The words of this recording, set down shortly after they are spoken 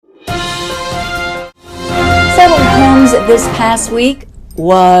this past week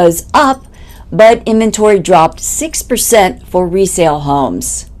was up, but inventory dropped 6% for resale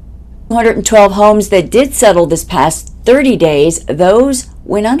homes. 212 homes that did settle this past 30 days, those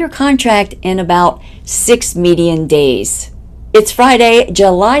went under contract in about 6 median days. It's Friday,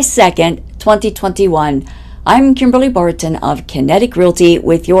 July 2nd, 2021. I'm Kimberly Barton of Kinetic Realty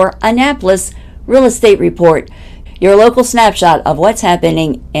with your Annapolis Real Estate Report, your local snapshot of what's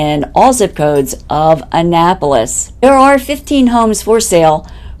happening in all zip codes of Annapolis. There are 15 homes for sale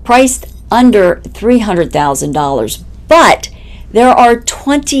priced under $300,000, but there are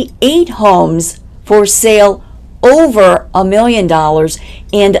 28 homes for sale over $1 million,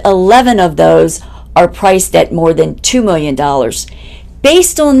 and 11 of those are priced at more than $2 million.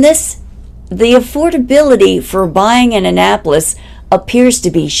 Based on this, the affordability for buying in Annapolis appears to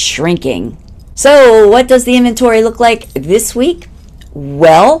be shrinking. So what does the inventory look like this week?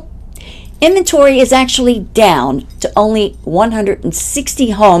 Well, inventory is actually down to only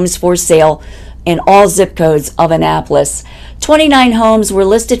 160 homes for sale in all zip codes of Annapolis. 29 homes were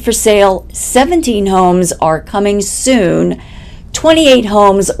listed for sale, 17 homes are coming soon, 28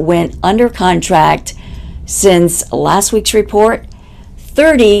 homes went under contract since last week's report,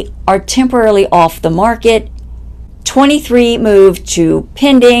 30 are temporarily off the market, 23 moved to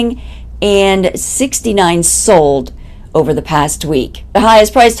pending, and 69 sold over the past week. The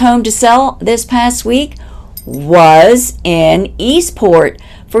highest priced home to sell this past week was in Eastport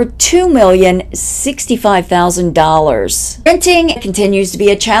for $2,065,000. Renting continues to be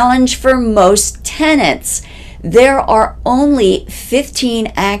a challenge for most tenants. There are only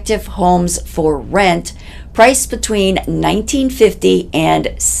 15 active homes for rent, priced between $1,950 and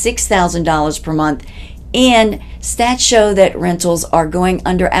 $6,000 per month, and stats show that rentals are going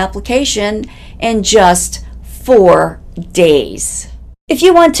under application in just 4 days. If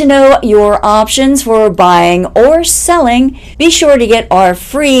you want to know your options for buying or selling, be sure to get our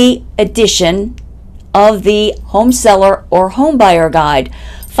free edition of the Home Seller or Home Buyer Guide.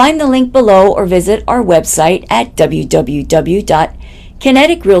 Find the link below or visit our website at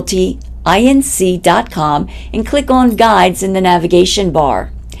www.kineticrealtyinc.com and click on Guides in the navigation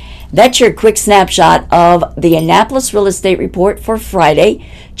bar. That's your quick snapshot of the Annapolis Real Estate Report for Friday,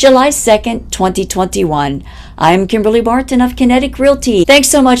 July 2nd, 2021. I'm Kimberly Barton of Kinetic Realty. Thanks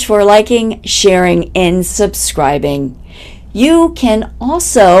so much for liking, sharing, and subscribing. You can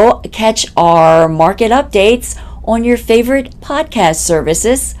also catch our market updates on your favorite podcast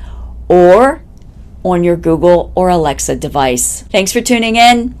services or on your Google or Alexa device. Thanks for tuning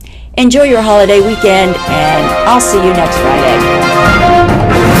in. Enjoy your holiday weekend, and I'll see you next Friday.